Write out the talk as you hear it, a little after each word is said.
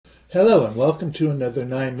Hello and welcome to another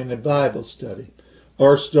 9-minute Bible study.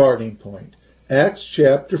 Our starting point, Acts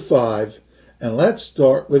chapter 5, and let's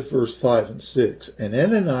start with verse 5 and 6. And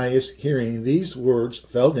Ananias, hearing these words,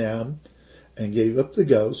 fell down and gave up the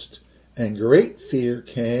ghost, and great fear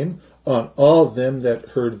came on all them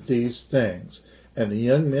that heard these things. And the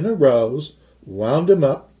young men arose, wound him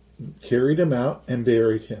up, carried him out, and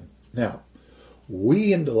buried him. Now,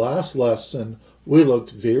 in the last lesson, we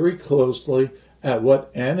looked very closely at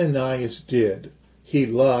what Ananias did. He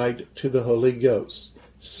lied to the Holy Ghost.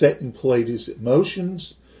 Satan played his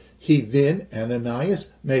emotions. Ananias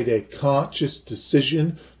made a conscious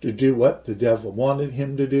decision to do what the devil wanted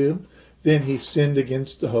him to do. Then he sinned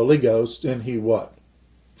against the Holy Ghost, and he what?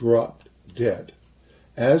 Dropped dead.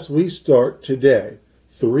 As we start today,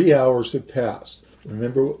 3 hours have passed.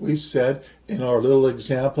 Remember what we said in our little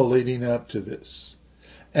example leading up to this.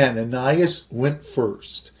 Ananias went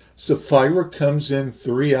first. Sapphira comes in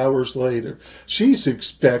 3 hours later. She's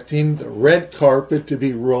expecting the red carpet to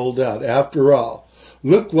be rolled out. After all,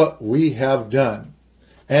 look what we have done.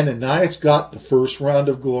 Ananias got the first round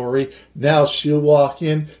of glory. Now she'll walk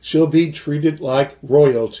in. She'll be treated like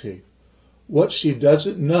royalty. What she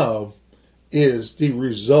doesn't know is the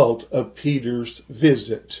result of Peter's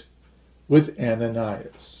visit with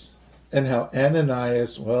Ananias. And how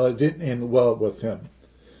Ananias, it didn't end well with him.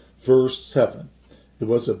 Verse 7. It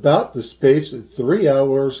was about the space of 3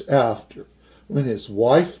 hours after, when his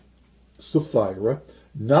wife Sapphira,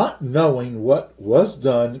 not knowing what was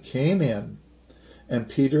done, came in, and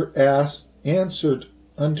Peter answered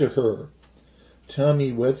unto her, Tell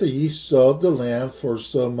me whether ye sold the land for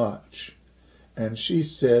so much. And she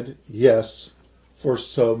said, Yes, for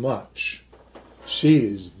so much. She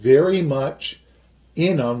is very much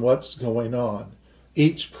in on what's going on.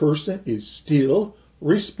 Each person is still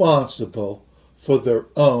responsible for their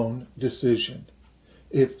own decision.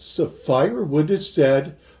 If Sapphira would have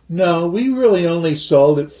said, no, we really only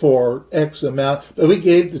sold it for X amount, but we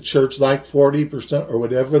gave the church like 40% or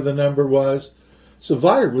whatever the number was,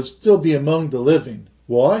 Sapphira would still be among the living.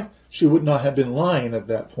 Why? She would not have been lying at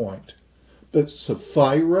that point. But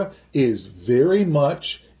Sapphira is very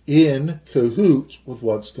much in cahoots with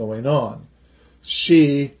what's going on.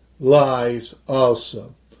 She lies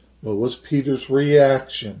also. What was Peter's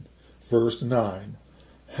reaction? Verse 9,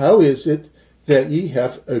 How is it that ye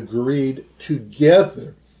have agreed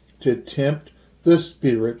together to tempt the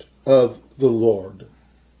Spirit of the Lord?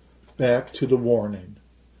 Back to the warning.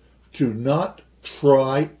 Do not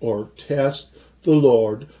try or test the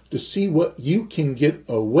Lord to see what you can get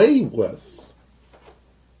away with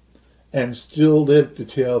and still live to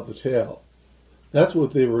tell the tale. That's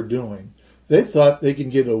what they were doing. They thought they can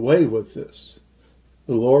get away with this.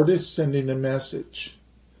 The Lord is sending a message.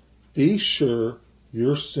 Be sure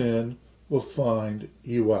your sin will find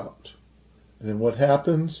you out. And then what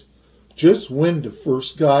happens? Just when the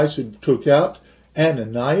first guys who took out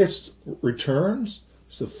Ananias returns,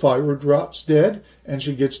 Sapphira drops dead, and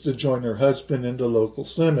she gets to join her husband in the local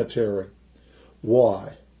cemetery.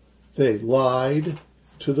 Why? They lied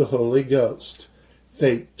to the Holy Ghost.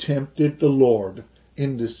 They tempted the Lord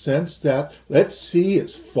in the sense that let's see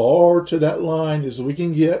as far to that line as we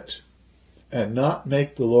can get and not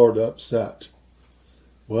make the Lord upset.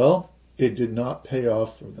 Well, it did not pay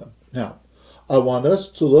off for them. Now, I want us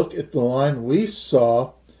to look at the line we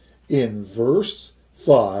saw in verse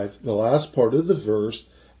 5, the last part of the verse,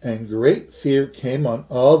 and great fear came on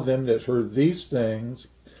all them that heard these things,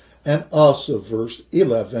 and also verse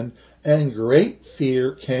 11, and great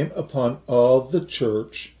fear came upon all the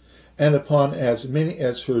church, and upon as many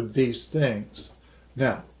as heard these things.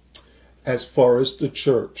 Now, as far as the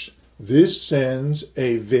church, this sends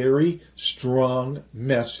a very strong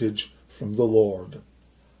message from the Lord.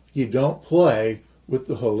 You don't play with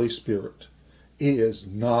the Holy Spirit. It is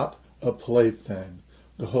not a plaything.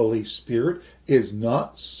 The Holy Spirit is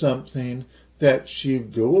not something that you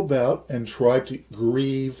go about and try to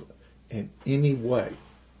grieve in any way.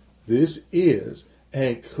 This is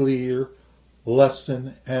a clear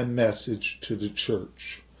lesson and message to the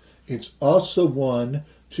church. It's also one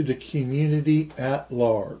to the community at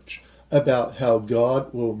large about how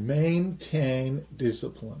God will maintain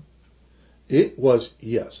discipline. It was,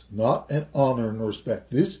 yes, not an honor and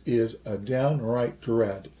respect. This is a downright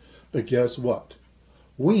dread. But guess what?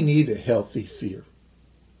 We need a healthy fear.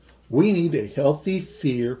 We need a healthy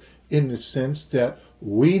fear in the sense that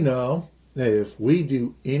we know that if we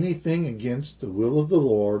do anything against the will of the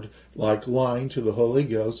Lord, like lying to the Holy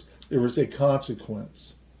Ghost, there is a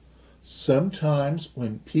consequence. Sometimes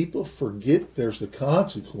when people forget there's a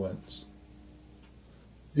consequence,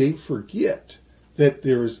 they forget that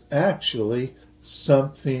there is actually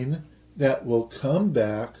something that will come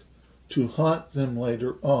back to haunt them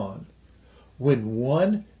later on. When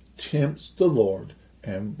one tempts the Lord,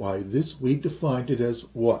 and by this we defined it as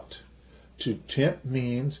what? To tempt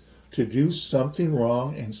means to do something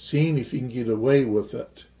wrong and seeing if you can get away with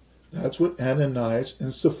it. That's what Ananias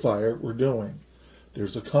and Sapphira were doing.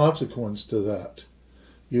 There's a consequence to that.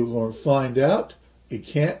 You're going to find out it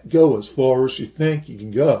can't go as far as you think you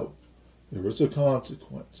can go. There is a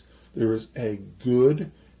consequence. There is a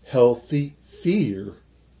good, healthy fear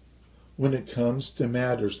when it comes to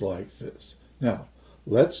matters like this. Now,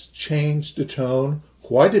 let's change the tone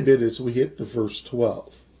quite a bit as we hit to verse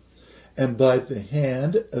 12. And by the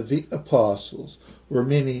hand of the apostles were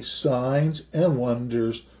many signs and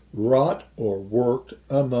wonders wrought or worked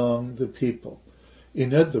among the people.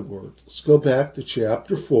 In other words, let's go back to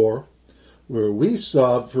chapter 4, where we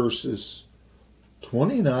saw verses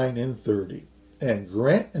 29 and 30. And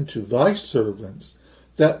grant unto thy servants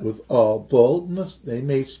that with all boldness they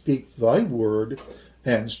may speak thy word,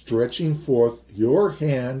 and stretching forth your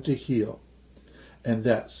hand to heal, and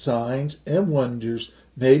that signs and wonders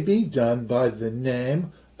may be done by the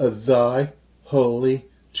name of thy holy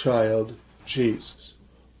child Jesus.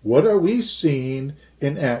 What are we seeing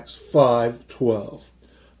in Acts 5:12?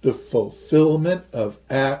 The fulfillment of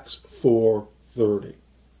Acts 4:30.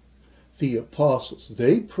 The apostles,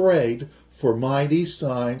 they prayed for mighty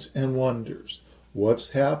signs and wonders. What's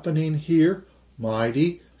happening here?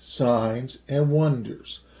 Mighty signs and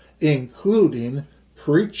wonders, including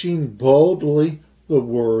preaching boldly the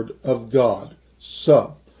word of God.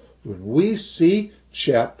 So, when we see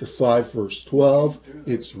chapter 5, verse 12,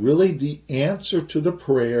 it's really the answer to the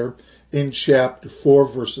prayer in chapter 4,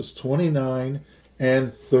 verses 29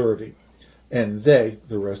 and 30. And they,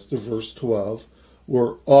 the rest of verse 12,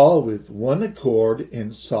 were all with one accord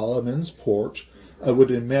in Solomon's porch. I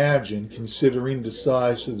would imagine, considering the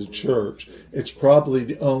size of the church, it's probably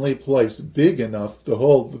the only place big enough to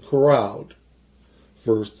hold the crowd.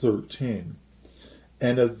 Verse 13.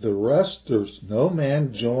 And of the rest there's no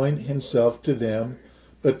man joined himself to them,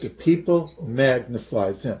 but the people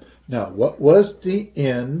magnified them. Now, what was the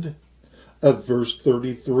end of verse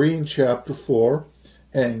 33 in chapter 4?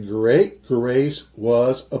 And great grace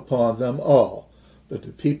was upon them all. But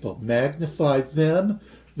the people magnified them.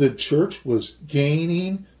 The church was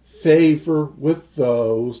gaining favor with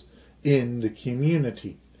those in the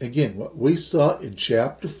community. Again, what we saw in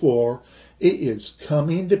chapter 4, it is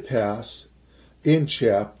coming to pass in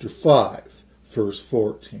chapter 5, verse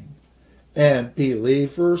 14. And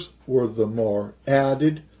believers were the more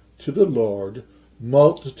added to the Lord,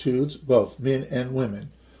 multitudes, both men and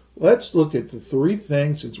women. Let's look at the three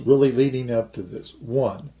things that's really leading up to this.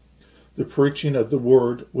 1, the preaching of the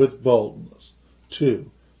word with boldness. 2,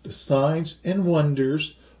 the signs and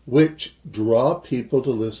wonders which draw people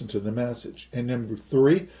to listen to the message. And number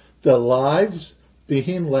 3, the lives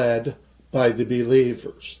being led by the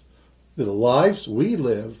believers. The lives we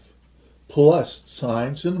live, plus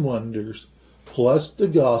signs and wonders, plus the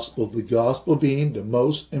gospel being the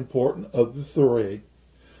most important of the three,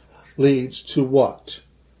 leads to what?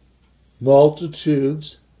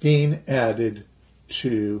 Multitudes being added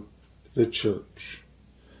to the church.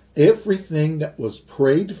 Everything that was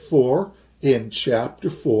prayed for in chapter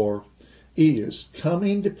 4 is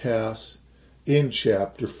coming to pass in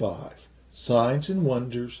chapter 5. Signs and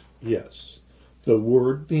wonders, yes. The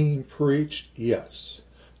word being preached, yes.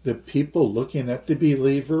 The people looking at the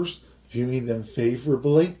believers, viewing them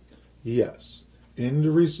favorably, yes. In the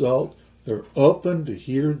result, they're open to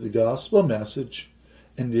hear the gospel message,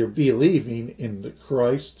 and they're believing in the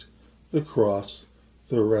Christ, the cross,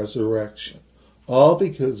 the resurrection. All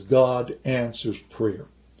because God answers prayer.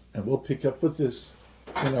 And we'll pick up with this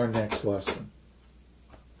in our next lesson.